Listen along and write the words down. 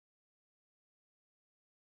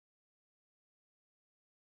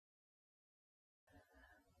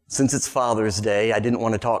Since it's Father's Day, I didn't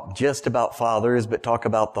want to talk just about fathers, but talk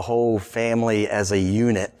about the whole family as a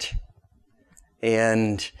unit.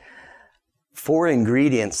 And 4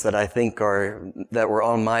 ingredients that I think that were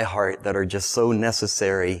on my heart that are just so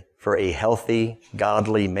necessary for a healthy,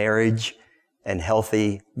 godly marriage and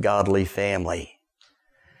healthy, godly family.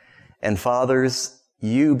 And fathers,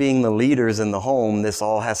 you being the leaders in the home, this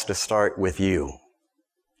all has to start with you.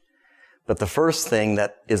 But the first thing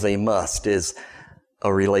that is a must is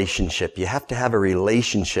a relationship. You have to have a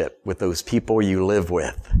relationship with those people you live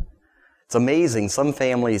with. It's amazing. Some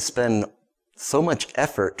families spend so much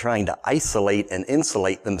effort trying to isolate and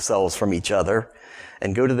insulate themselves from each other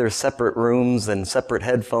and go to their separate rooms and separate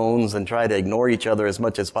headphones and try to ignore each other as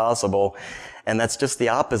much as possible. And that's just the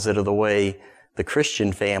opposite of the way the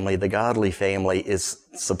Christian family, the godly family, is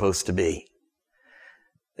supposed to be.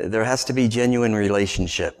 There has to be genuine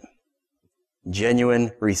relationship,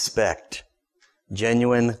 genuine respect,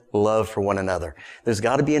 genuine love for one another. There's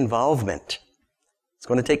got to be involvement. It's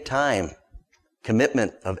going to take time,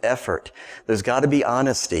 commitment of effort. There's got to be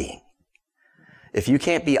honesty. If you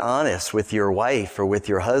can't be honest with your wife or with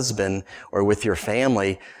your husband or with your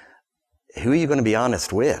family, who are you going to be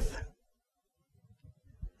honest with?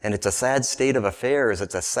 And it's a sad state of affairs.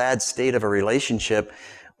 It's a sad state of a relationship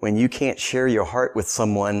when you can't share your heart with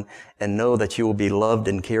someone and know that you will be loved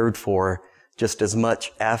and cared for just as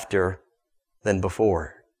much after than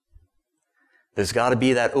before. There's got to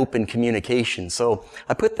be that open communication. So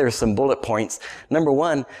I put there some bullet points. Number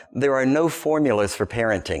 1, there are no formulas for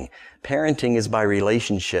parenting. Parenting is by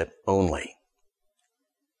relationship only.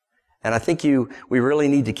 And I think we really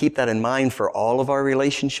need to keep that in mind for all of our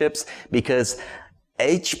relationships, because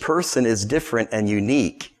each person is different and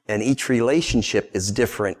unique, and each relationship is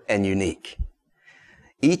different and unique.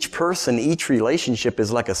 Each person, each relationship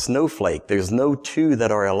is like a snowflake. There's no 2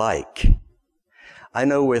 that are alike. I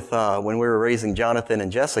know when we were raising Jonathan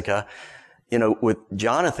and Jessica, with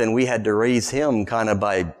Jonathan, we had to raise him kind of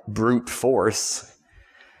by brute force.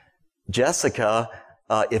 Jessica,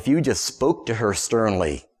 if you just spoke to her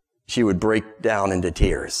sternly, she would break down into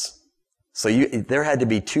tears. So there had to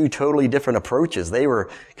be 2 totally different approaches. They were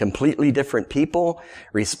completely different people,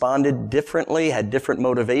 responded differently, had different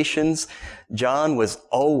motivations. John was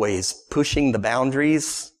always pushing the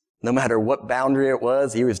boundaries. No matter what boundary it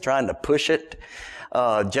was, he was trying to push it.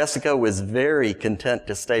 Jessica was very content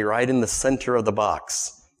to stay right in the center of the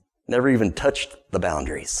box, never even touched the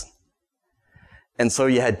boundaries. And so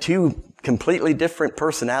you had 2 completely different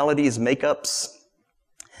personalities, makeups,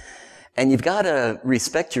 and you've got to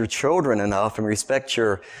respect your children enough and respect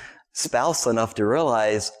your spouse enough to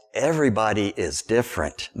realize everybody is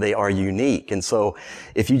different. They are unique. And so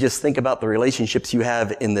if you just think about the relationships you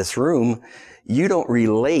have in this room, you don't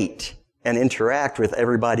relate and interact with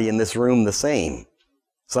everybody in this room the same.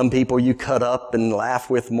 Some people you cut up and laugh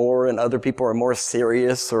with more, and other people are more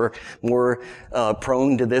serious or more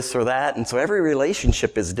prone to this or that. And so every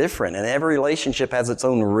relationship is different, and every relationship has its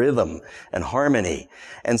own rhythm and harmony.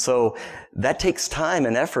 And so that takes time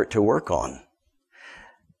and effort to work on.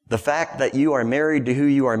 The fact that you are married to who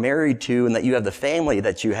you are married to and that you have the family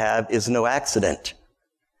that you have is no accident.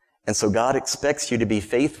 And so God expects you to be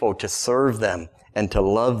faithful to serve them and to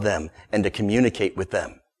love them and to communicate with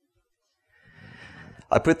them.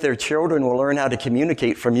 I put their children will learn how to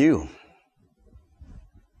communicate from you.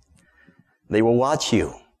 They will watch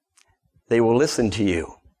you. They will listen to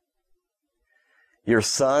you. Your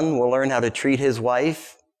son will learn how to treat his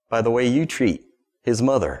wife by the way you treat his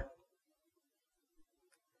mother.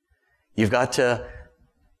 You've got to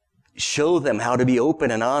show them how to be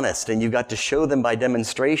open and honest, and you've got to show them by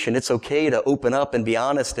demonstration. It's okay to open up and be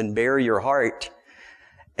honest and bare your heart.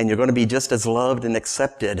 And you're going to be just as loved and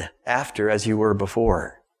accepted after as you were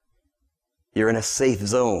before. You're in a safe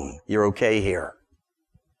zone. You're okay here.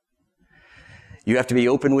 You have to be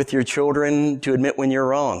open with your children to admit when you're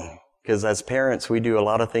wrong, because as parents, we do a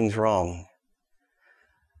lot of things wrong.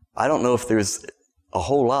 I don't know if there's a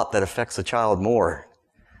whole lot that affects a child more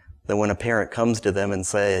than when a parent comes to them and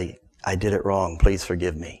say, I did it wrong. Please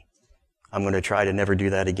forgive me. I'm going to try to never do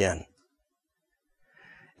that again.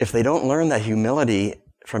 If they don't learn that humility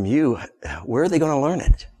from you, where are they going to learn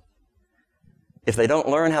it? If they don't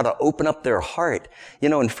learn how to open up their heart,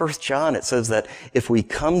 in 1 John it says that if we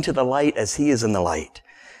come to the light as he is in the light,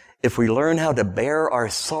 if we learn how to bear our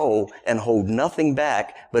soul and hold nothing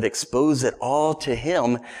back but expose it all to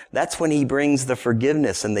him, that's when he brings the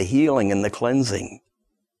forgiveness and the healing and the cleansing.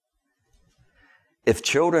 If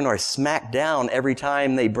children are smacked down every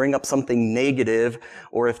time they bring up something negative,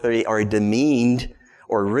 or if they are demeaned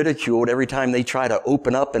or ridiculed every time they try to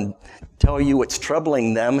open up and tell you what's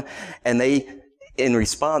troubling them, and they in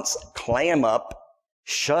response, clam up,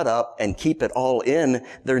 shut up, and keep it all in,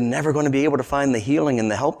 they're never going to be able to find the healing and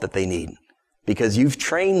the help that they need. Because you've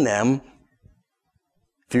trained them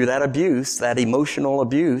through that abuse, that emotional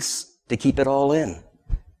abuse, to keep it all in.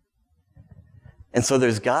 And so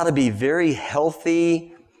there's got to be very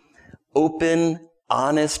healthy, open,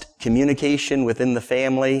 honest communication within the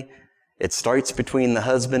family. It starts between the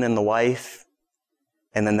husband and the wife,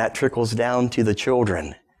 and then that trickles down to the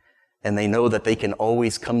children, and they know that they can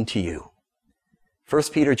always come to you. 1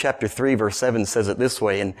 Peter chapter 3, verse 7 says it this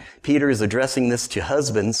way, and Peter is addressing this to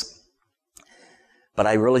husbands, but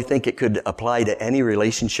I really think it could apply to any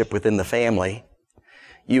relationship within the family.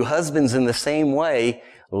 You husbands, in the same way,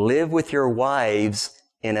 live with your wives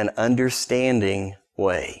in an understanding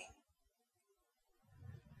way.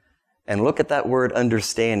 And look at that word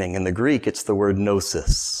understanding. In the Greek, it's the word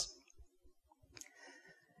gnosis.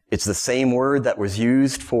 It's the same word that was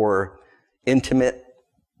used for intimate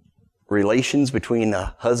relations between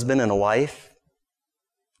a husband and a wife.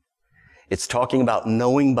 It's talking about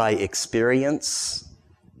knowing by experience,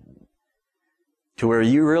 to where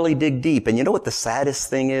you really dig deep. And you know what the saddest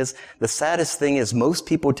thing is? The saddest thing is most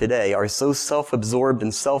people today are so self-absorbed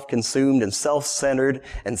and self-consumed and self-centered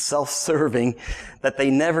and self-serving that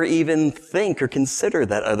they never even think or consider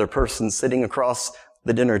that other person sitting across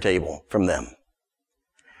the dinner table from them.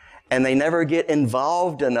 And they never get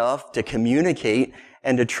involved enough to communicate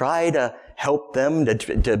and to try to help them,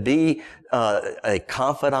 to be a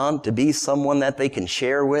confidant, to be someone that they can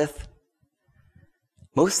share with.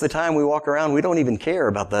 Most of the time we walk around, we don't even care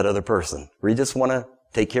about that other person. We just want to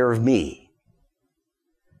take care of me.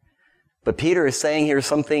 But Peter is saying here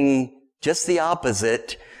something just the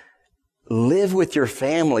opposite. Live with your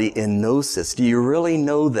family in gnosis. Do you really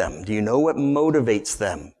know them? Do you know what motivates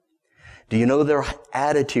them? Do you know their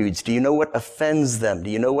attitudes? Do you know what offends them? Do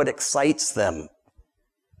you know what excites them?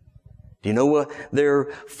 Do you know what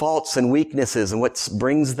their faults and weaknesses and what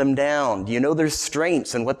brings them down? Do you know their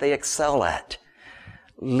strengths and what they excel at?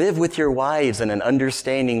 Live with your wives in an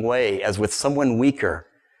understanding way as with someone weaker,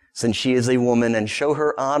 since she is a woman, and show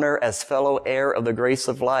her honor as fellow heir of the grace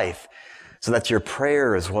of life, so that your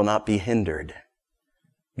prayers will not be hindered.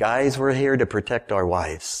 Guys, we're here to protect our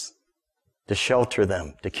wives, to shelter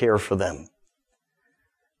them, to care for them,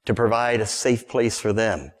 to provide a safe place for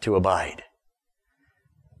them to abide.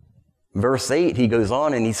 Verse 8, he goes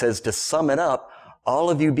on and he says, to sum it up,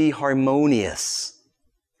 all of you be harmonious.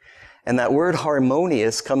 And that word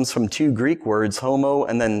harmonious comes from two Greek words, homo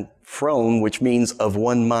and then phron, which means of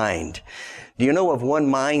one mind. Do you know of one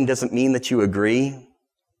mind doesn't mean that you agree?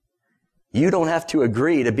 You don't have to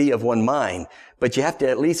agree to be of one mind, but you have to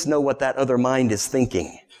at least know what that other mind is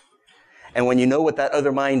thinking. And when you know what that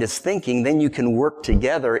other mind is thinking, then you can work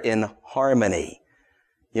together in harmony.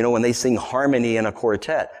 You know, when they sing harmony in a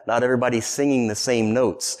quartet, not everybody's singing the same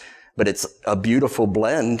notes, but it's a beautiful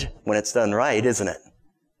blend when it's done right, isn't it?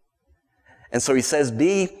 And so he says,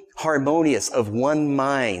 be harmonious, of one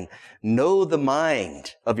mind. Know the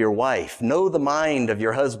mind of your wife. Know the mind of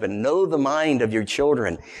your husband. Know the mind of your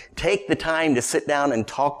children. Take the time to sit down and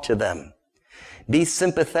talk to them. Be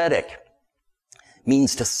sympathetic.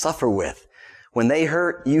 Means to suffer with. When they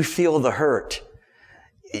hurt, you feel the hurt.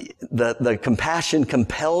 The compassion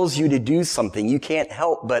compels you to do something. You can't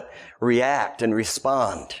help but react and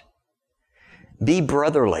respond. Be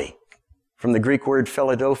brotherly, from the Greek word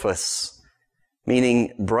philadelphos,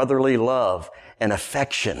 meaning brotherly love and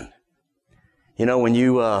affection. You know, when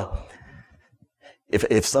you,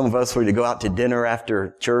 if some of us were to go out to dinner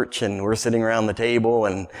after church and we're sitting around the table,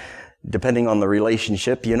 and depending on the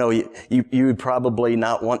relationship, you know, you would probably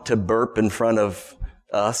not want to burp in front of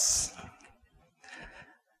us.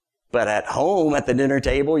 But at home, at the dinner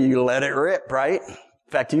table, you let it rip, right? In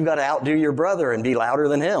fact, you've got to outdo your brother and be louder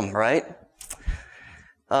than him, right?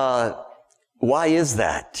 Why is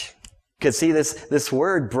that? Because see, this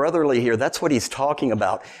word brotherly here, that's what he's talking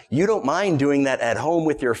about. You don't mind doing that at home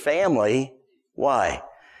with your family. Why?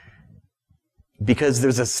 Because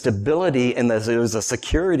there's a stability and there's a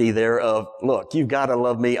security there of, look, you've got to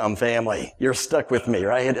love me, I'm family. You're stuck with me,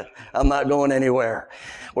 right? I'm not going anywhere.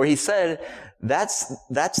 Where he said, that's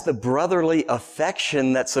the brotherly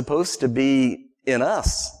affection that's supposed to be in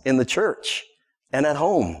us, in the church, and at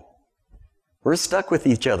home. We're stuck with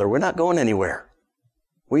each other. We're not going anywhere.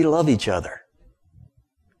 We love each other.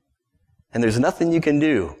 And there's nothing you can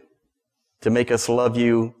do to make us love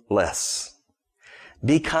you less.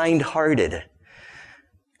 Be kind-hearted.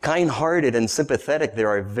 Kind-hearted and sympathetic, there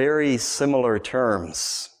are very similar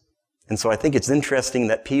terms. And so I think it's interesting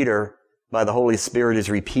that Peter, by the Holy Spirit, is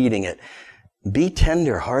repeating it. Be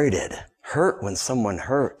tender-hearted. Hurt when someone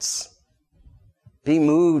hurts. Be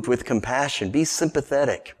moved with compassion. Be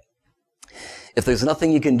sympathetic. If there's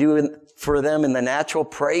nothing you can do for them in the natural,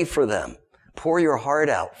 pray for them. Pour your heart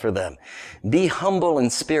out for them. Be humble in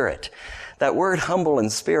spirit. That word humble in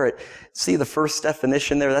spirit, see the first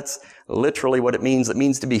definition there? That's literally what it means. It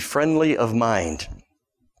means to be friendly of mind.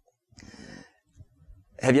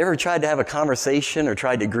 Have you ever tried to have a conversation or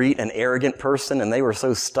tried to greet an arrogant person and they were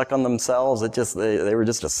so stuck on themselves, they were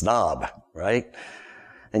just a snob, right?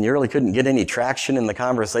 And you really couldn't get any traction in the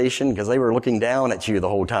conversation because they were looking down at you the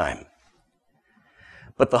whole time.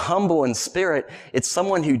 But the humble in spirit, it's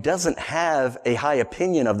someone who doesn't have a high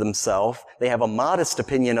opinion of themselves. They have a modest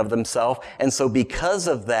opinion of themselves. And so because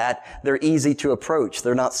of that, they're easy to approach.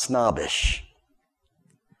 They're not snobbish.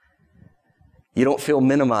 You don't feel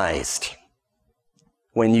minimized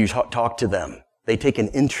when you talk to them. They take an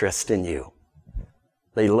interest in you.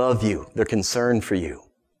 They love you. They're concerned for you.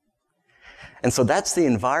 And so that's the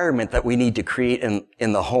environment that we need to create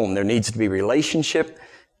in the home. There needs to be relationship.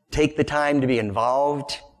 Take the time to be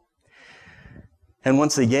involved. And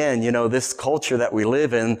once again, this culture that we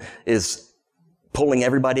live in is pulling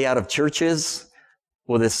everybody out of churches.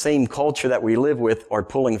 Well, this same culture that we live with are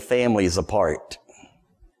pulling families apart.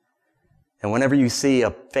 And whenever you see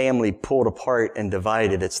a family pulled apart and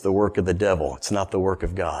divided, it's the work of the devil. It's not the work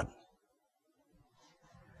of God.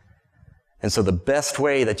 And so the best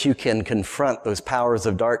way that you can confront those powers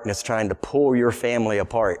of darkness trying to pull your family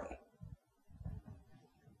apart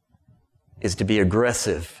is to be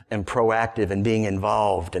aggressive and proactive in being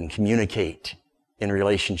involved and communicate in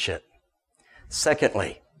relationship.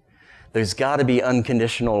 Secondly, there's got to be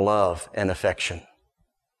unconditional love and affection.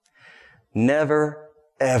 Never,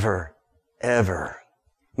 ever, ever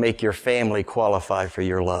make your family qualify for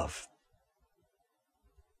your love.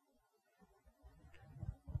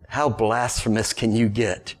 How blasphemous can you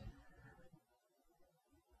get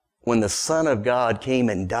when the Son of God came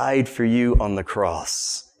and died for you on the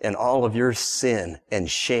cross? And all of your sin and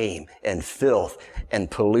shame and filth and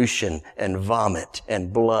pollution and vomit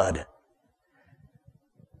and blood.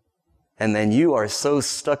 And then you are so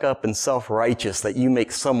stuck up and self-righteous that you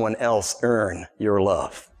make someone else earn your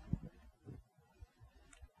love.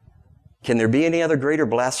 Can there be any other greater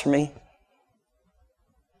blasphemy?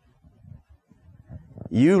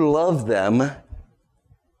 You love them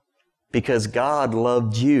because God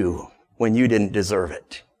loved you when you didn't deserve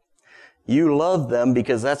it. You love them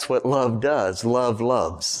because that's what love does. Love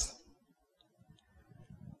loves.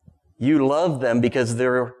 You love them because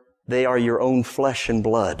they are your own flesh and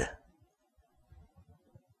blood.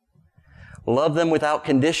 Love them without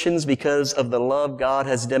conditions because of the love God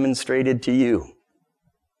has demonstrated to you.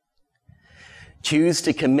 Choose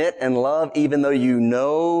to commit and love even though you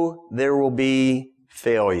know there will be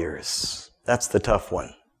failures. That's the tough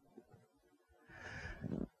one.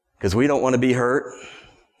 Because we don't want to be hurt.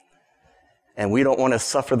 And we don't want to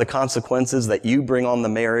suffer the consequences that you bring on the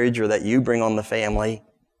marriage or that you bring on the family.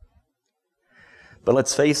 But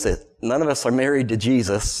let's face it, none of us are married to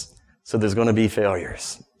Jesus, so there's going to be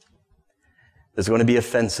failures. There's going to be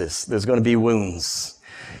offenses. There's going to be wounds.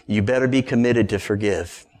 You better be committed to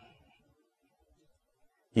forgive.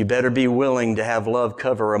 You better be willing to have love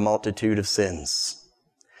cover a multitude of sins.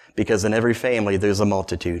 Because in every family, there's a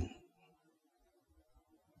multitude.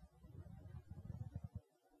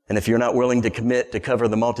 And if you're not willing to commit to cover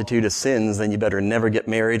the multitude of sins, then you better never get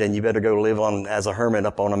married and you better go live as a hermit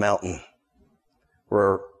up on a mountain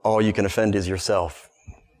where all you can offend is yourself.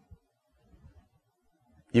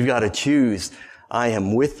 You've got to choose. I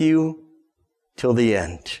am with you till the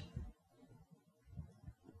end.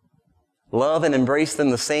 Love and embrace them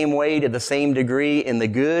the same way to the same degree in the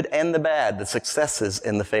good and the bad, the successes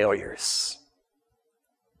and the failures.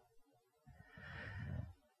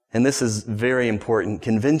 And this is very important.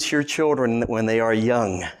 Convince your children that when they are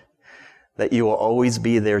young, that you will always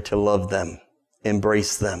be there to love them,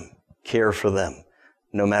 embrace them, care for them,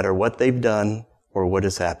 no matter what they've done or what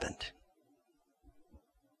has happened.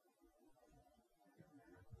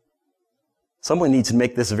 Someone needs to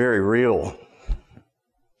make this very real.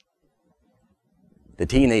 The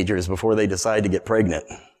teenagers before they decide to get pregnant.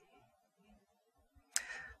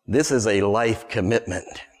 This is a life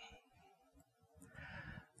commitment.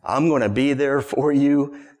 I'm going to be there for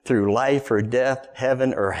you through life or death,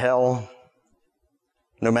 heaven or hell,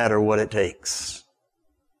 no matter what it takes.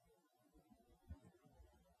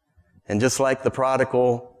 And just like the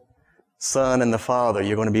prodigal son and the father,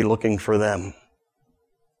 you're going to be looking for them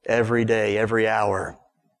every day, every hour,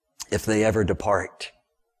 if they ever depart.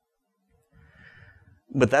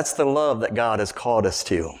 But that's the love that God has called us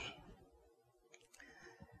to.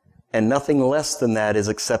 And nothing less than that is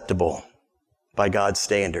acceptable by God's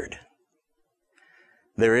standard.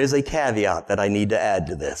 There is a caveat that I need to add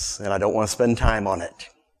to this, and I don't want to spend time on it.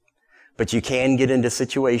 But you can get into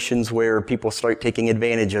situations where people start taking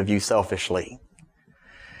advantage of you selfishly.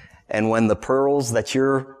 And when the pearls that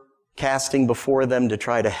you're casting before them to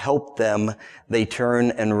try to help them, they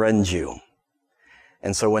turn and rend you.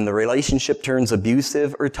 And so when the relationship turns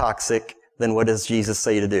abusive or toxic, then what does Jesus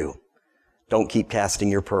say to do? Don't keep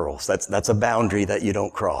casting your pearls. That's a boundary that you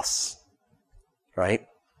don't cross. Right?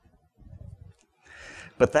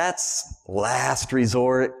 But that's last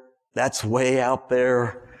resort. That's way out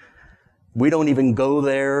there. We don't even go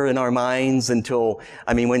there in our minds until,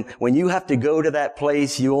 when you have to go to that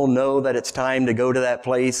place, you'll know that it's time to go to that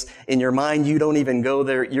place. In your mind, you don't even go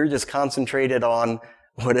there. You're just concentrated on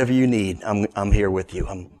whatever you need. I'm here with you.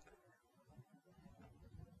 I'm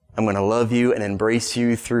going to love you and embrace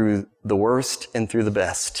you through the worst and through the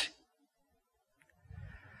best.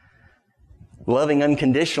 Loving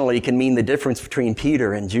unconditionally can mean the difference between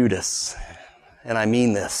Peter and Judas. And I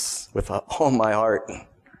mean this with all my heart.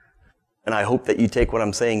 And I hope that you take what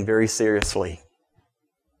I'm saying very seriously.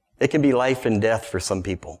 It can be life and death for some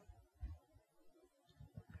people.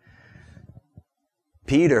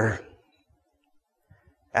 Peter,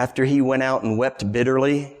 after he went out and wept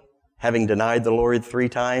bitterly, having denied the Lord 3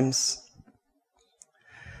 times,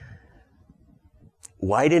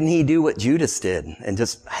 why didn't he do what Judas did and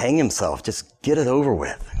just hang himself, just get it over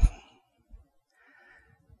with?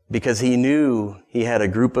 Because he knew he had a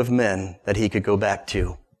group of men that he could go back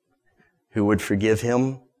to who would forgive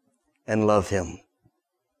him and love him.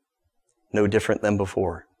 No different than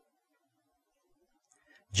before.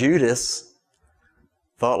 Judas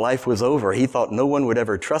thought life was over. He thought no one would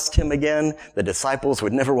ever trust him again. The disciples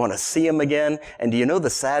would never want to see him again. And do you know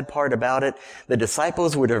the sad part about it? The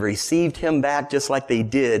disciples would have received him back just like they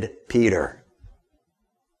did Peter.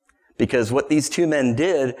 Because what these 2 men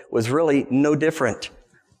did was really no different.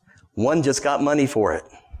 One just got money for it.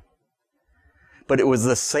 But it was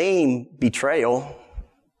the same betrayal.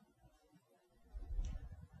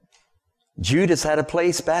 Judas had a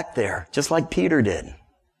place back there, just like Peter did.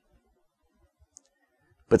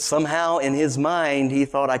 But somehow in his mind, he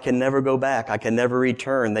thought, I can never go back. I can never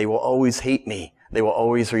return. They will always hate me. They will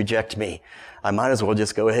always reject me. I might as well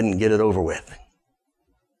just go ahead and get it over with.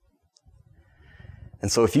 And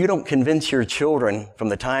so if you don't convince your children from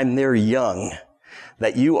the time they're young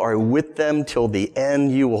that you are with them till the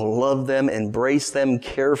end, you will love them, embrace them,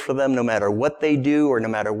 care for them, no matter what they do or no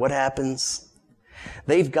matter what happens,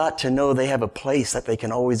 they've got to know they have a place that they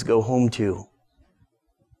can always go home to,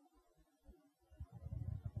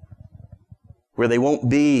 where they won't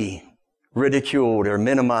be ridiculed or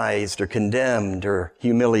minimized or condemned or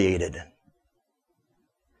humiliated.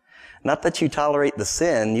 Not that you tolerate the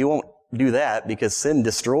sin. You won't do that because sin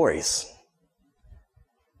destroys.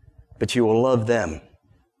 But you will love them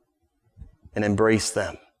and embrace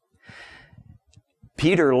them.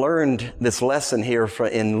 Peter learned this lesson here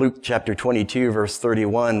in Luke chapter 22, verse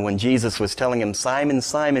 31, when Jesus was telling him, Simon,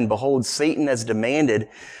 Simon, behold, Satan has demanded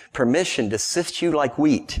permission to sift you like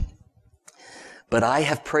wheat. But I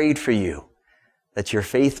have prayed for you, that your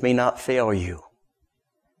faith may not fail you.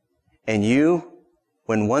 And you,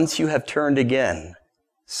 when once you have turned again,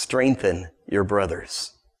 strengthen your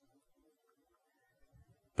brothers.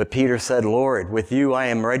 But Peter said, Lord, with you I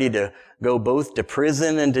am ready to go both to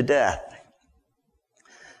prison and to death.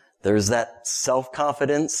 There's that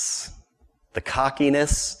self-confidence, the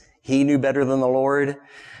cockiness. He knew better than the Lord.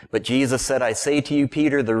 But Jesus said, I say to you,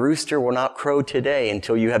 Peter, the rooster will not crow today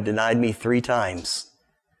until you have denied me 3 times.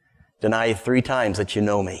 Deny 3 times that you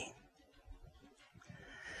know me.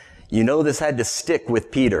 You know this had to stick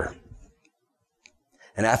with Peter.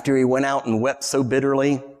 And after he went out and wept so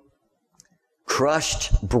bitterly,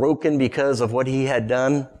 crushed, broken because of what he had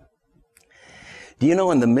done, do you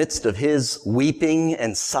know in the midst of his weeping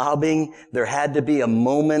and sobbing, there had to be a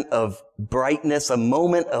moment of brightness, a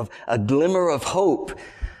moment of a glimmer of hope,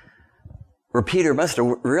 where Peter must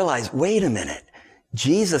have realized, wait a minute,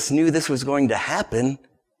 Jesus knew this was going to happen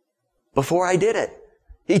before I did it.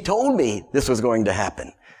 He told me this was going to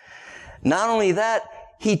happen. Not only that,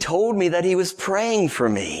 he told me that he was praying for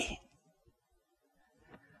me.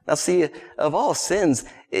 Now see, of all sins,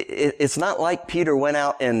 it's not like Peter went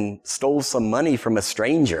out and stole some money from a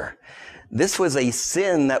stranger. This was a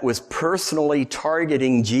sin that was personally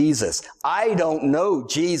targeting Jesus. I don't know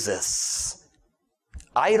Jesus.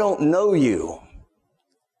 I don't know you.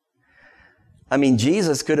 I mean,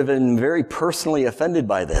 Jesus could have been very personally offended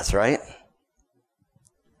by this, right?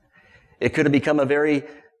 It could have become a very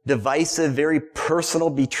divisive, very personal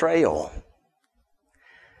betrayal.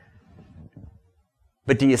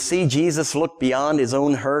 But do you see Jesus look beyond his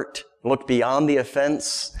own hurt looked beyond the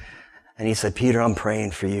offense, and he said, Peter, I'm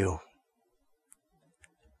praying for you.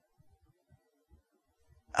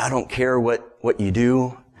 I don't care what you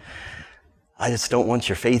do. I just don't want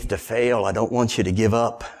your faith to fail. I don't want you to give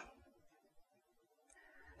up.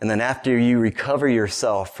 And then after you recover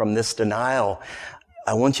yourself from this denial,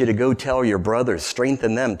 I want you to go tell your brothers,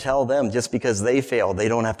 strengthen them, tell them just because they failed, they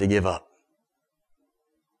don't have to give up.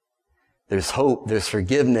 There's hope, there's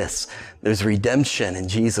forgiveness, there's redemption in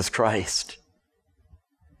Jesus Christ.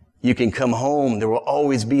 You can come home. There will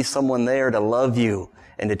always be someone there to love you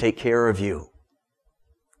and to take care of you.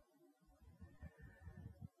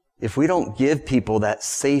 If we don't give people that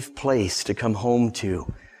safe place to come home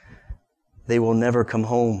to, they will never come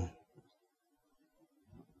home.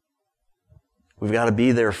 We've got to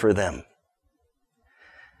be there for them.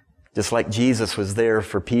 Just like Jesus was there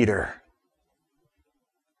for Peter.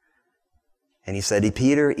 And he said,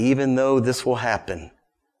 Peter, even though this will happen,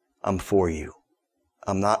 I'm for you.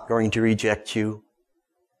 I'm not going to reject you.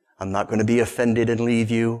 I'm not going to be offended and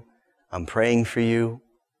leave you. I'm praying for you.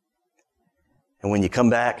 And when you come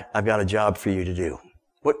back, I've got a job for you to do.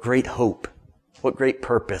 What great hope. What great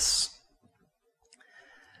purpose.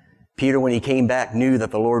 Peter, when he came back, knew that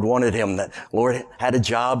the Lord wanted him, that the Lord had a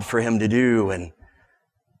job for him to do. And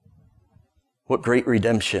what great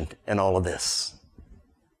redemption in all of this.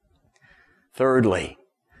 Thirdly,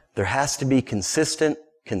 there has to be consistent,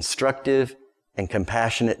 constructive, and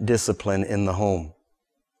compassionate discipline in the home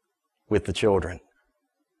with the children.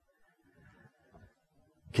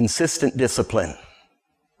 Consistent discipline.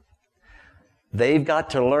 They've got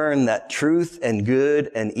to learn that truth and good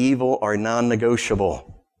and evil are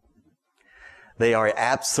non-negotiable. They are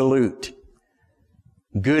absolute.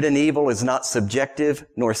 Good and evil is not subjective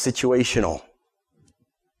nor situational.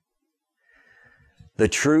 The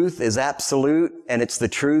truth is absolute, and it's the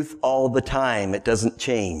truth all the time. It doesn't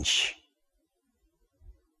change.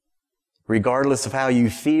 Regardless of how you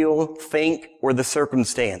feel, think, or the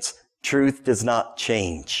circumstance, truth does not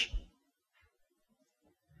change.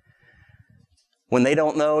 When they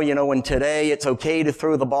don't know, when today it's okay to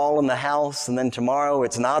throw the ball in the house, and then tomorrow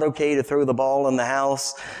it's not okay to throw the ball in the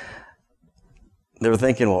house, they're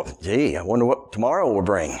thinking, well, gee, I wonder what tomorrow will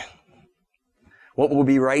bring. What will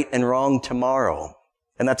be right and wrong tomorrow?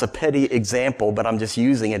 And that's a petty example, but I'm just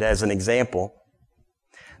using it as an example.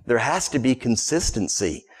 There has to be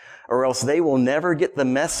consistency, or else they will never get the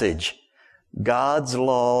message. God's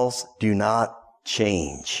laws do not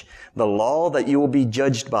change. The law that you will be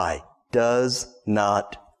judged by does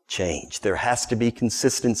not change. There has to be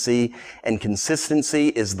consistency, and consistency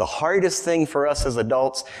is the hardest thing for us as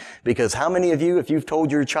adults, because how many of you, if you've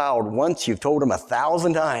told your child once, you've told them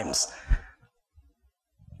 1,000 times,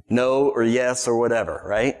 no or yes or whatever,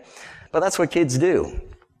 right? But that's what kids do.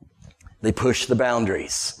 They push the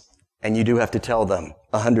boundaries, and you do have to tell them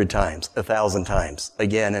 100 times, 1,000 times,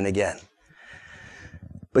 again and again.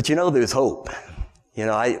 But there's hope.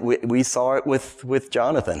 We saw it with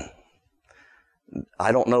Jonathan.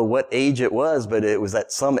 I don't know what age it was, but it was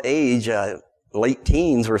at some age, late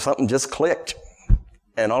teens, where something just clicked,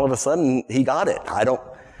 and all of a sudden he got it.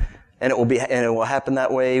 And it will happen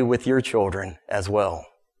that way with your children as well.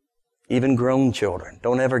 Even grown children.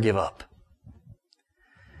 Don't ever give up.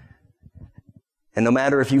 And no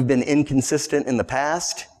matter if you've been inconsistent in the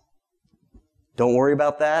past, don't worry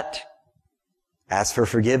about that. Ask for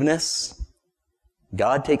forgiveness.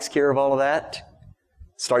 God takes care of all of that.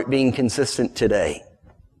 Start being consistent today.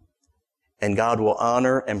 And God will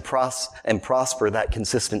honor and prosper that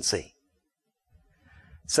consistency.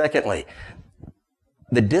 Secondly,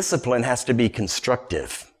 the discipline has to be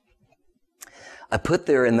constructive. I put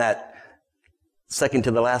there in that second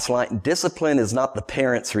to the last line, discipline is not the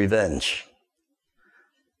parent's revenge.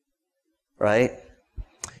 Right?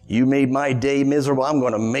 You made my day miserable, I'm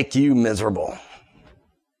going to make you miserable.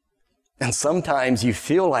 And sometimes you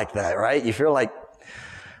feel like that, right? You feel like,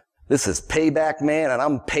 this is payback, man, and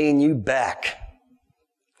I'm paying you back.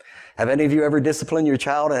 Have any of you ever disciplined your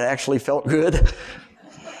child and it actually felt good?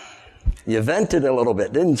 You vented a little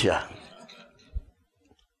bit, didn't you?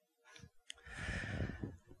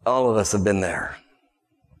 All of us have been there.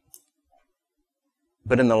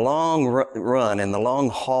 But in the long run, in the long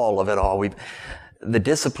haul of it all, the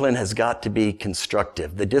discipline has got to be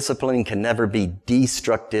constructive. The discipline can never be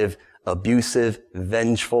destructive, abusive,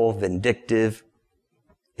 vengeful, vindictive,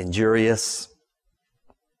 injurious.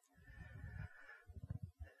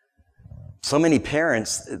 So many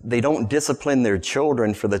parents, they don't discipline their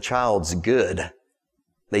children for the child's good.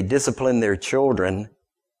 They discipline their children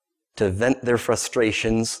to vent their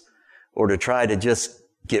frustrations or to try to just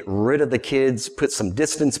get rid of the kids, put some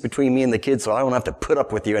distance between me and the kids so I don't have to put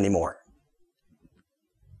up with you anymore.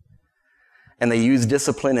 And they use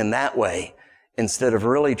discipline in that way instead of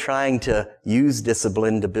really trying to use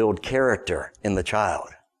discipline to build character in the child.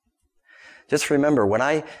 Just remember, when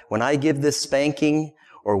I give this spanking,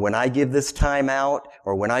 or when I give this time out,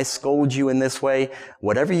 or when I scold you in this way,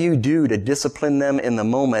 whatever you do to discipline them in the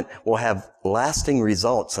moment will have lasting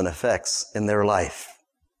results and effects in their life.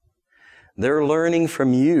 They're learning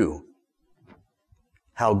from you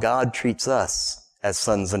how God treats us as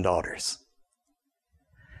sons and daughters.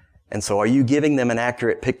 And so are you giving them an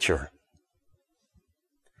accurate picture?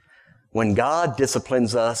 When God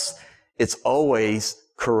disciplines us, it's always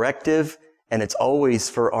corrective and it's always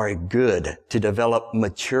for our good to develop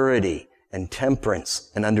maturity and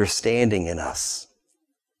temperance and understanding in us.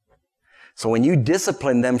 So when you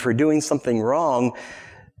discipline them for doing something wrong,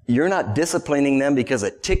 you're not disciplining them because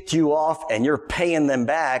it ticked you off and you're paying them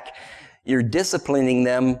back. You're disciplining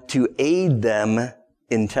them to aid them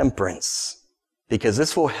in temperance, because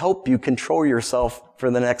this will help you control yourself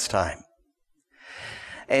for the next time.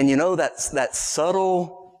 And you know, that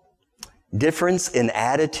subtle difference in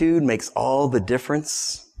attitude makes all the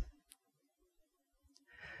difference.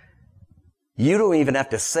 You don't even have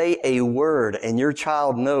to say a word, and your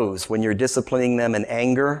child knows when you're disciplining them in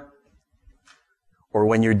anger or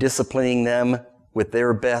when you're disciplining them with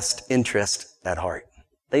their best interest at heart.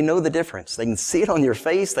 They know the difference. They can see it on your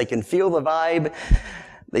face. They can feel the vibe.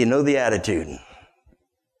 They know the attitude.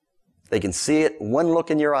 They can see it. One look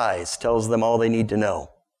in your eyes tells them all they need to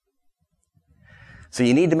know. So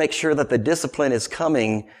you need to make sure that the discipline is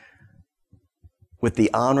coming with the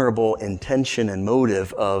honorable intention and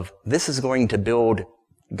motive of, this is going to build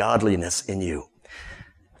godliness in you.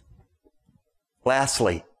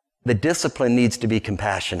 Lastly, the discipline needs to be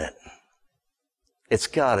compassionate. It's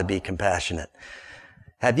got to be compassionate.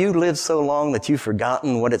 Have you lived so long that you've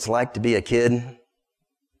forgotten what it's like to be a kid?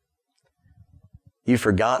 You've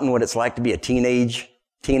forgotten what it's like to be a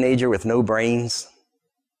teenager with no brains?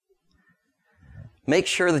 Make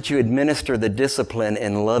sure that you administer the discipline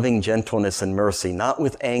in loving gentleness and mercy, not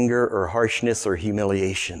with anger or harshness or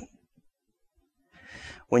humiliation.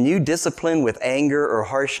 When you discipline with anger or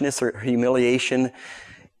harshness or humiliation,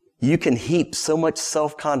 you can heap so much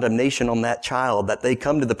self-condemnation on that child that they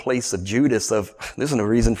come to the place of Judas of, there's no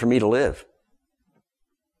reason for me to live.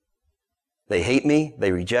 They hate me,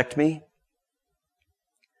 they reject me.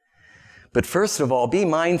 But first of all, be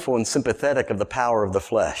mindful and sympathetic of the power of the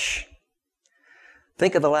flesh.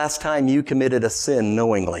 Think of the last time you committed a sin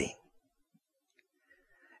knowingly,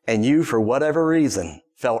 and you, for whatever reason,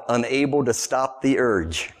 felt unable to stop the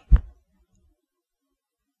urge.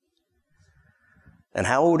 And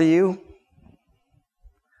how old are you?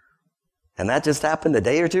 And that just happened a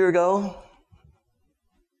day or two ago?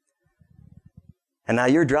 And now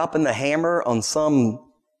you're dropping the hammer on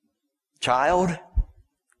some child?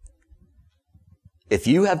 If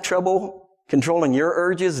you have trouble controlling your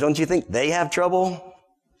urges, don't you think they have trouble?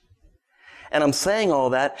 And I'm saying all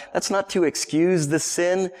that, that's not to excuse the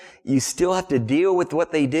sin. You still have to deal with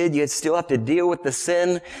what they did. You still have to deal with the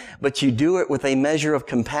sin, but you do it with a measure of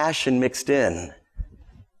compassion mixed in.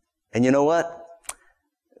 And you know what?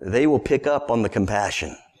 They will pick up on the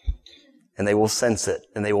compassion, and they will sense it,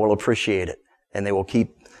 and they will appreciate it, and they will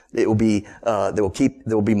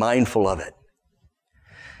be mindful of it.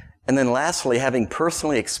 And then lastly, having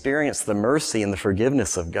personally experienced the mercy and the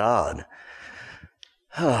forgiveness of God,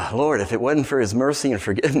 Lord, if it wasn't for His mercy and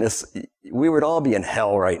forgiveness, we would all be in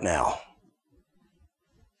hell right now.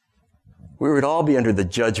 We would all be under the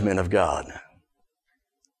judgment of God.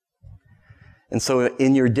 And so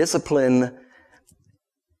in your discipline,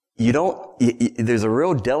 there's a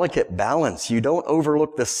real delicate balance. You don't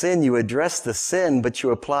overlook the sin, you address the sin, but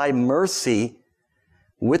you apply mercy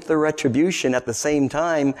with the retribution at the same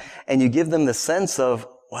time, and you give them the sense of,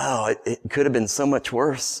 wow, it could have been so much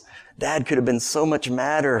worse. Dad could have been so much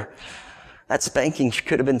madder. That spanking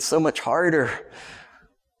could have been so much harder.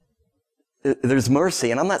 There's mercy.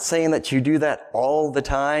 And I'm not saying that you do that all the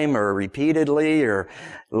time or repeatedly or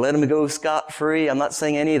let them go scot-free. I'm not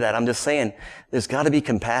saying any of that. I'm just saying there's got to be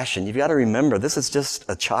compassion. You've got to remember, this is just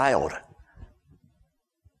a child.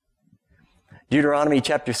 Deuteronomy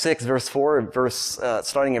chapter 6, verse 4,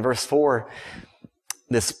 starting in verse 4,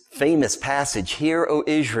 this famous passage, "Hear, O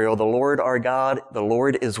Israel, the Lord our God, the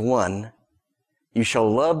Lord is one. You shall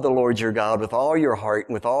love the Lord your God with all your heart,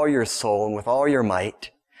 and with all your soul, and with all your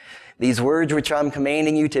might. These words which I'm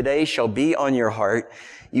commanding you today shall be on your heart.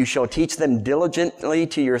 You shall teach them diligently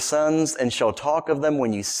to your sons, and shall talk of them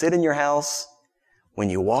when you sit in your house, when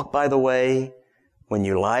you walk by the way, when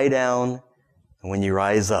you lie down, and when you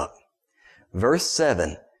rise up. Verse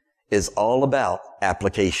 7 is all about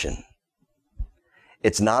application.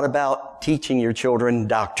 It's not about teaching your children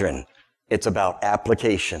doctrine. It's about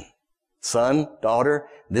application. Son, daughter,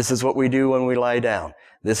 this is what we do when we lie down.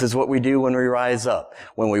 This is what we do when we rise up.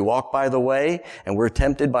 When we walk by the way and we're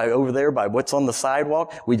tempted by over there by what's on the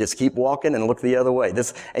sidewalk, we just keep walking and look the other way.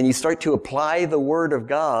 And you start to apply the Word of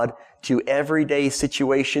God to everyday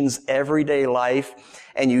situations, everyday life,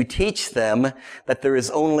 and you teach them that there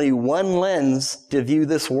is only one lens to view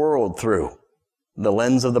this world through, the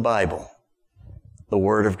lens of the Bible, the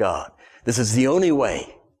Word of God. This is the only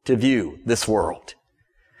way to view this world.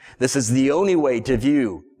 This is the only way to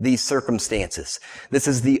view these circumstances. This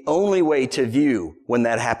is the only way to view when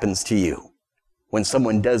that happens to you, when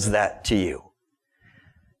someone does that to you.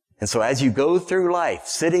 And so as you go through life,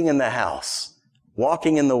 sitting in the house,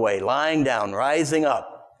 walking in the way, lying down, rising up,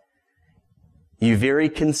 you very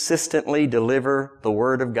consistently deliver the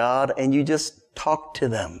Word of God and you just talk to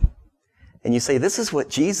them. And you say, this is what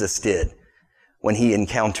Jesus did when He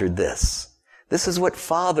encountered this. This is what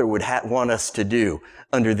Father would want us to do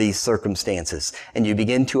under these circumstances. And you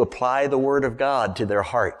begin to apply the Word of God to their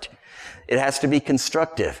heart. It has to be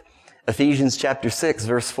constructive. Ephesians chapter 6,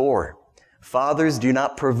 verse 4. Fathers, do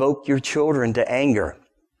not provoke your children to anger.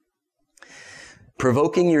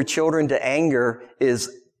 Provoking your children to anger is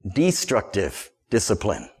destructive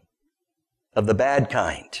discipline of the bad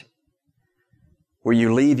kind, where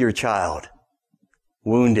you leave your child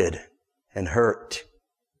wounded and hurt,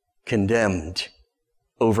 condemned,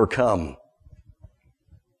 overcome,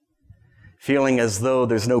 feeling as though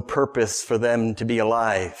there's no purpose for them to be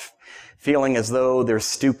alive, feeling as though they're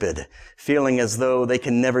stupid, feeling as though they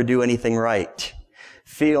can never do anything right,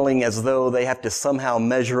 feeling as though they have to somehow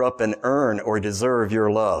measure up and earn or deserve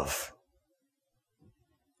your love.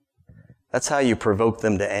 That's how you provoke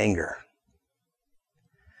them to anger.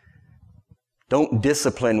 Don't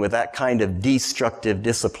discipline with that kind of destructive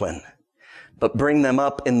discipline, but bring them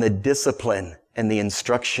up in the discipline and the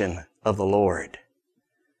instruction of the Lord,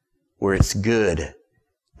 where it's good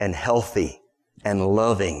and healthy and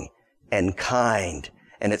loving and kind,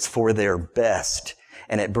 and it's for their best,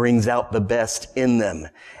 and it brings out the best in them,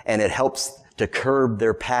 and it helps to curb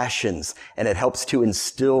their passions, and it helps to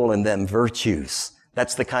instill in them virtues.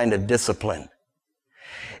 That's the kind of discipline.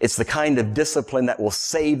 It's the kind of discipline that will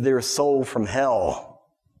save their soul from hell.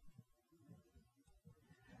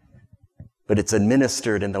 But it's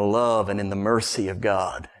administered in the love and in the mercy of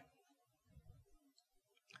God.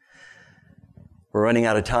 We're running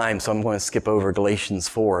out of time, so I'm going to skip over Galatians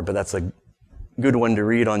 4, but that's a good one to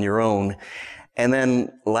read on your own. And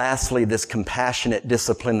then lastly, this compassionate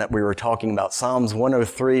discipline that we were talking about. Psalms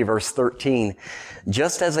 103, verse 13.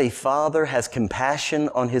 Just as a father has compassion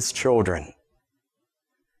on his children.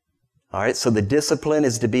 All right, so the discipline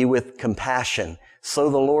is to be with compassion. So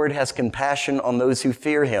the Lord has compassion on those who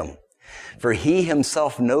fear Him. For He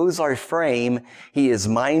Himself knows our frame. He is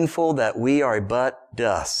mindful that we are but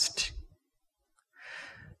dust.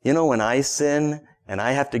 You know, when I sin and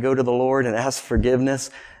I have to go to the Lord and ask forgiveness,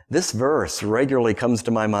 this verse regularly comes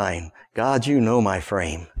to my mind. God, you know my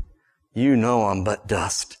frame. You know I'm but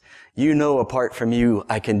dust. You know apart from you,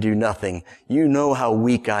 I can do nothing. You know how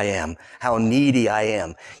weak I am, how needy I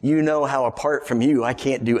am. You know how apart from you, I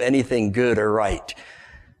can't do anything good or right.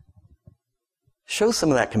 Show some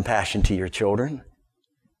of that compassion to your children.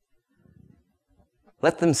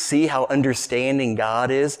 Let them see how understanding God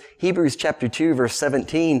is. Hebrews chapter 2, verse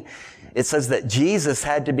 17, it says that Jesus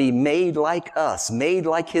had to be made like us, made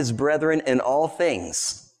like His brethren in all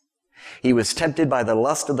things. He was tempted by the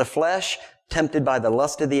lust of the flesh, tempted by the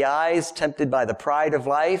lust of the eyes, tempted by the pride of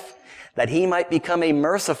life, that He might become a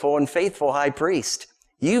merciful and faithful high priest.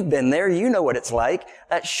 You've been there. You know what it's like.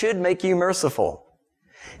 That should make you merciful.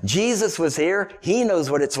 Jesus was here. He knows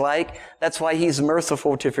what it's like. That's why He's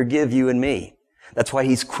merciful to forgive you and me. That's why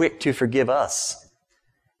He's quick to forgive us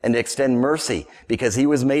and to extend mercy, because He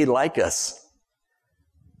was made like us.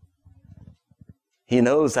 He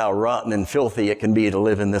knows how rotten and filthy it can be to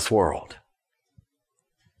live in this world.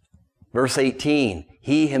 Verse 18,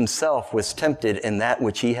 He Himself was tempted in that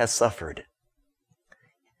which He has suffered.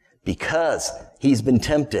 Because He's been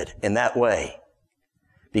tempted in that way,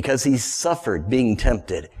 because He's suffered being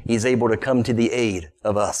tempted, He's able to come to the aid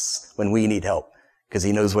of us when we need help, because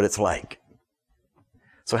He knows what it's like.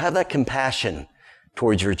 So have that compassion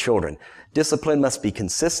towards your children. Discipline must be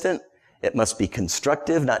consistent, it must be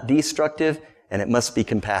constructive, not destructive, and it must be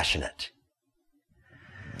compassionate.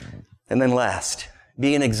 And then last,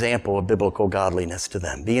 Be an example of biblical godliness to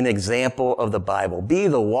them. Be an example of the Bible. Be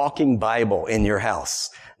the walking Bible in your house.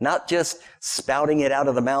 Not just spouting it out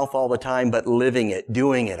of the mouth all the time, but living it,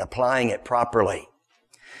 doing it, applying it properly.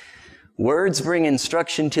 Words bring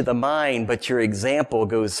instruction to the mind, but your example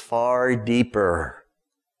goes far deeper,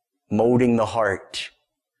 molding the heart,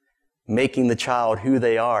 making the child who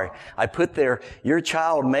they are. I put there, your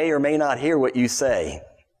child may or may not hear what you say.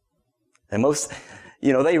 And most,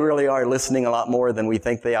 they really are listening a lot more than we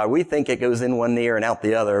think they are. We think it goes in one ear and out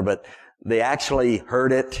the other, but they actually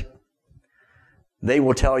heard it. They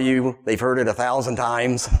will tell you they've heard it 1,000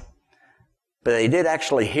 times, but they did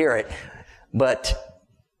actually hear it. But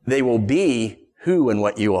they will be who and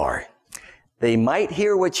what you are. They might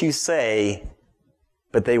hear what you say,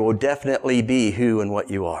 but they will definitely be who and what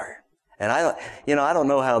you are. And I don't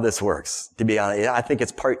know how this works, to be honest. I think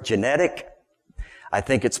it's part genetic. I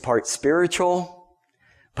think it's part spiritual.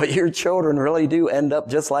 But your children really do end up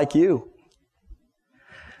just like you.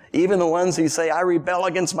 Even the ones who say, I rebel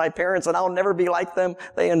against my parents and I'll never be like them,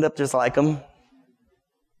 they end up just like them.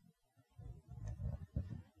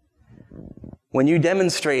 When you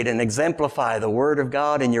demonstrate and exemplify the Word of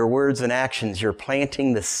God in your words and actions, you're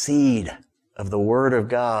planting the seed of the Word of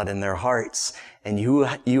God in their hearts. And you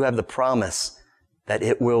have the promise that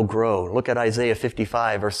it will grow. Look at Isaiah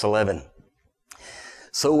 55, verse 11.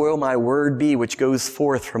 So will my word be which goes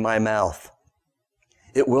forth from my mouth.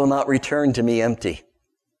 It will not return to me empty,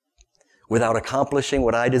 without accomplishing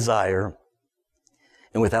what I desire,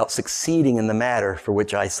 and without succeeding in the matter for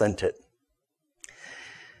which I sent it.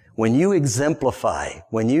 When you exemplify,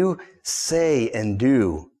 when you say and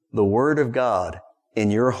do the Word of God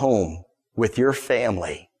in your home, with your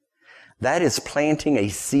family, that is planting a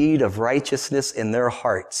seed of righteousness in their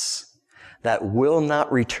hearts that will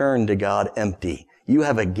not return to God empty. You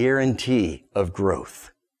have a guarantee of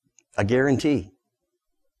growth. A guarantee.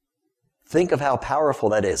 Think of how powerful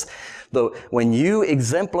that is. Though when you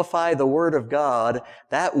exemplify the Word of God,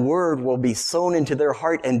 that Word will be sown into their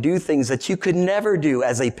heart and do things that you could never do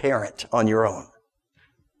as a parent on your own.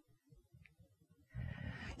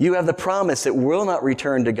 You have the promise it will not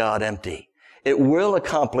return to God empty. It will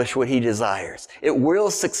accomplish what He desires. It will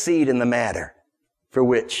succeed in the matter for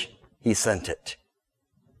which He sent it.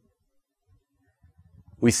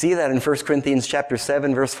 We see that in 1 Corinthians chapter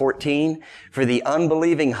 7, verse 14. For the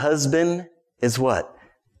unbelieving husband is what?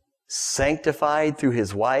 Sanctified through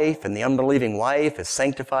his wife, and the unbelieving wife is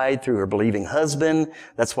sanctified through her believing husband.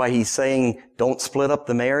 That's why he's saying, don't split up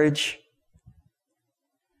the marriage.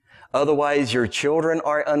 Otherwise, your children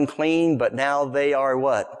are unclean, but now they are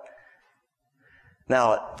what?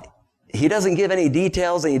 Now, he doesn't give any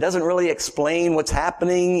details, and he doesn't really explain what's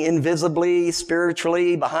happening invisibly,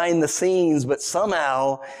 spiritually, behind the scenes, but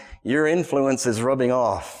somehow your influence is rubbing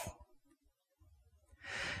off.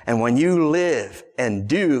 And when you live and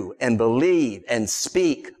do and believe and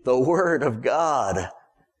speak the Word of God,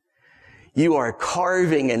 you are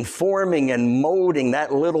carving and forming and molding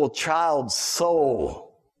that little child's soul.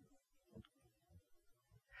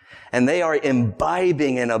 And they are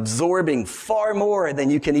imbibing and absorbing far more than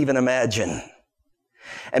you can even imagine.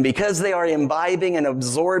 And because they are imbibing and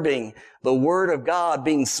absorbing the Word of God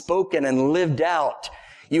being spoken and lived out,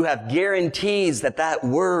 you have guarantees that that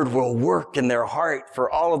Word will work in their heart for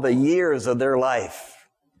all of the years of their life.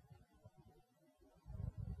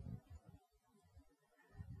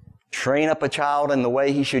 Train up a child in the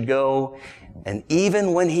way he should go, and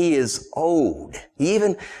even when he is old,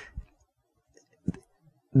 even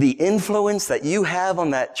the influence that you have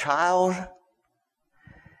on that child,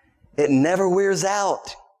 it never wears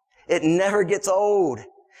out. It never gets old.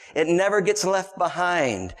 It never gets left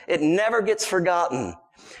behind. It never gets forgotten.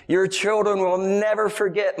 Your children will never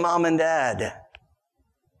forget mom and dad.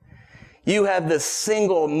 You have the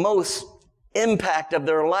single most impact of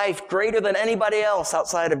their life greater than anybody else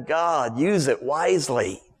outside of God. Use it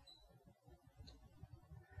wisely.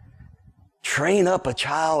 Train up a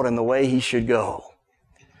child in the way he should go.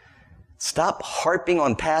 Stop harping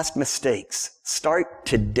on past mistakes. Start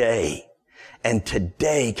today. And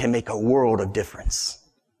today can make a world of difference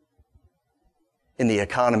in the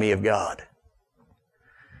economy of God.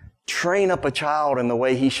 Train up a child in the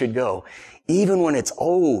way he should go. Even when it's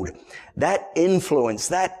old, that influence,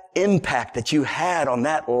 that impact that you had on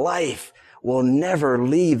that life will never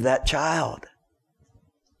leave that child.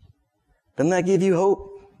 Doesn't that give you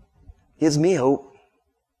hope? Gives me hope.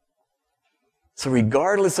 So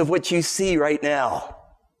regardless of what you see right now,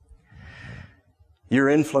 your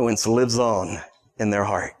influence lives on in their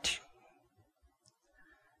heart.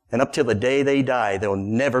 And up till the day they die, they'll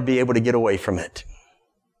never be able to get away from it.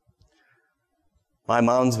 My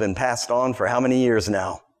mom's been passed on for how many years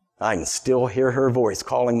now? I can still hear her voice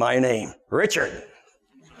calling my name. Richard.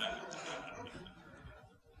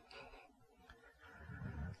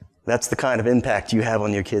 That's the kind of impact you have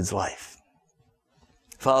on your kid's life.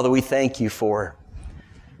 Father, we thank you for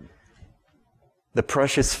the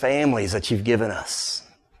precious families that you've given us.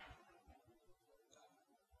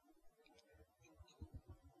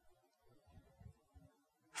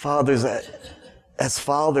 Fathers, as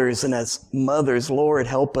fathers and as mothers, Lord,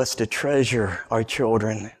 help us to treasure our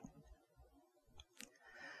children.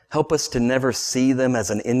 Help us to never see them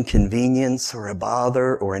as an inconvenience or a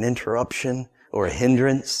bother or an interruption or a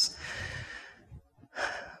hindrance.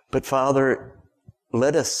 But Father,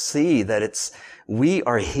 let us see that we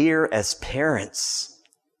are here as parents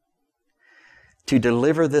to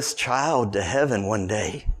deliver this child to heaven one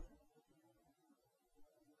day.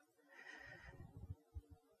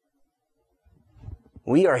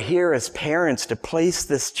 We are here as parents to place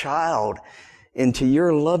this child into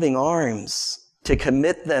your loving arms, to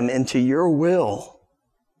commit them into your will.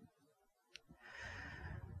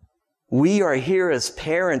 We are here as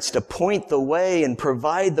parents to point the way and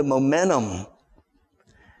provide the momentum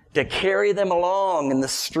to carry them along in the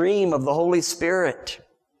stream of the Holy Spirit.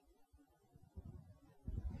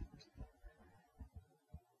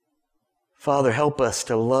 Father, help us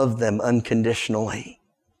to love them unconditionally.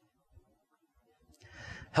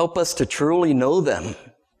 Help us to truly know them.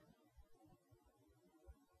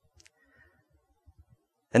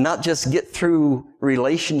 And not just get through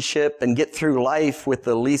relationship and get through life with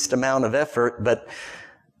the least amount of effort, but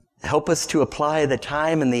help us to apply the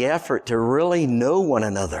time and the effort to really know one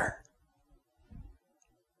another.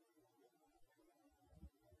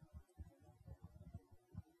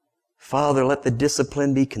 Father, let the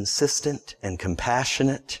discipline be consistent and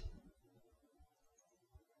compassionate.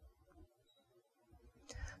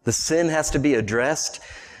 The sin has to be addressed.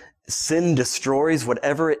 Sin destroys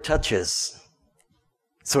whatever it touches,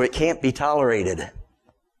 so it can't be tolerated.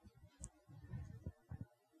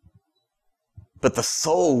 But the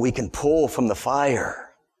soul we can pull from the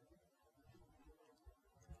fire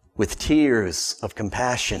with tears of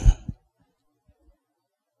compassion.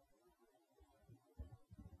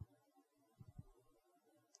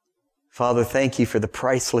 Father, thank you for the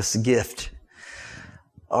priceless gift.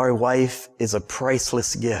 Our wife is a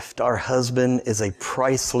priceless gift. Our husband is a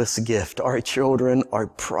priceless gift. Our children are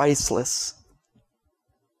priceless.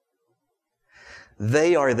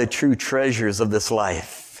 They are the true treasures of this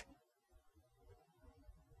life.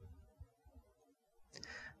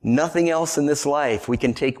 Nothing else in this life we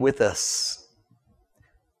can take with us.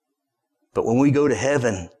 But when we go to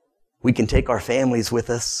heaven, we can take our families with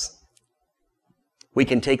us. We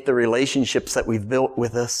can take the relationships that we've built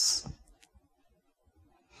with us.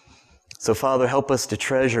 So, Father, help us to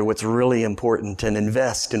treasure what's really important and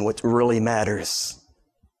invest in what really matters,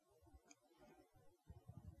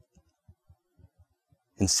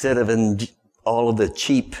 instead of in all of the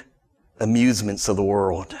cheap amusements of the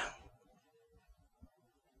world.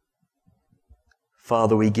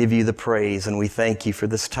 Father, we give you the praise and we thank you for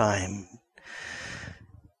this time.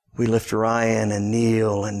 We lift Ryan and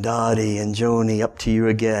Neil and Dottie and Joni up to you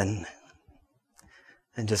again.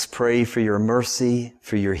 And just pray for your mercy,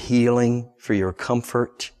 for your healing, for your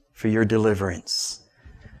comfort, for your deliverance.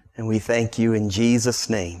 And we thank you in Jesus'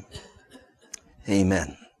 name.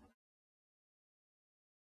 Amen.